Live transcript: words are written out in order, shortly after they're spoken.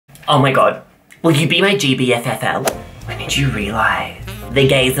Oh my god. Will you be my GBFFL? When did you realize? The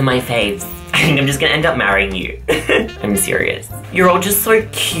gays are my faves. I think I'm just gonna end up marrying you. I'm serious. You're all just so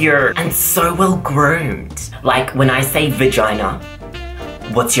cute and so well groomed. Like when I say vagina,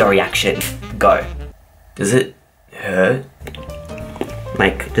 what's your reaction? Go. Does it hurt?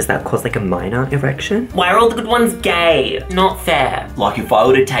 Like, does that cause like a minor erection? Why are all the good ones gay? Not fair. Like if I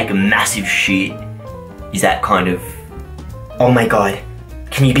were to take a massive shit, is that kind of... Oh my god.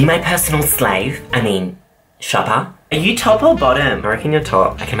 Can you be my personal slave? I mean, shopper? Are you top or bottom? I reckon you're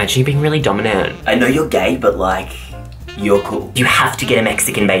top. I can imagine you being really dominant. I know you're gay, but like, you're cool. You have to get a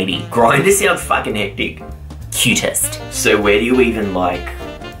Mexican baby. Grinder sounds fucking hectic. Cutest. So where do you even like...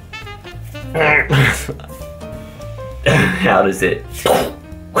 How does it?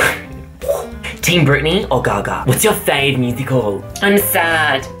 Team Britney or Gaga? What's your fave musical? I'm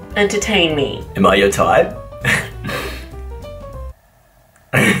sad. Entertain me. Am I your type?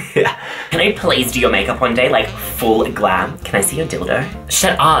 Can I please do your makeup one day, like full glam? Can I see your dildo?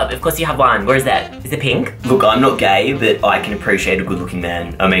 Shut up, of course you have one. Where is that? Is it pink? Look, I'm not gay, but I can appreciate a good looking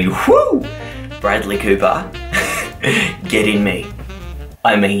man. I mean, whoo! Bradley Cooper. Get in me.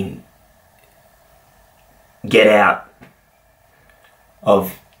 I mean, get out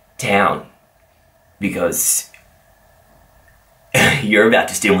of town. Because you're about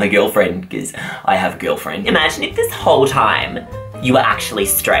to steal my girlfriend, because I have a girlfriend. Imagine if this whole time you were actually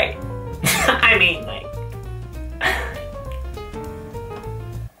straight. I mean,